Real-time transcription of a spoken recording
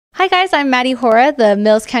Hi guys, I'm Maddie Hora, the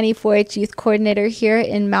Mills County 4-H Youth Coordinator here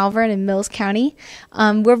in Malvern and Mills County.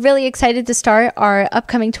 We're really excited to start our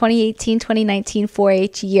upcoming 2018-2019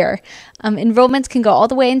 4-H year. Enrollments can go all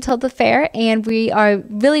the way until the fair, and we are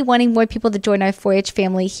really wanting more people to join our 4-H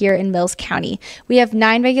family here in Mills County. We have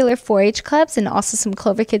 9 regular 4-H clubs and also some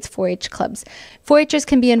Clover Kids 4-H clubs. 4-Hers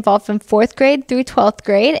can be involved from 4th grade through 12th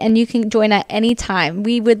grade, and you can join at any time.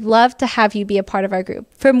 We would love to have you be a part of our group.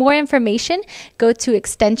 For more information, go to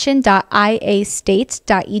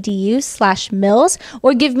extension.iastate.edu/mills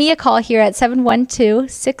or give me a call here at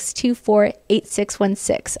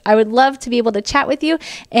 712-624-8616. I would love to be able to chat with you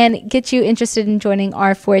and get you interested in joining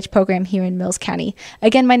our 4-H program here in Mills County.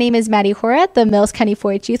 Again, my name is Maddie Hora, the Mills County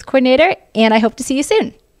 4-H Youth Coordinator, and I hope to see you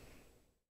soon.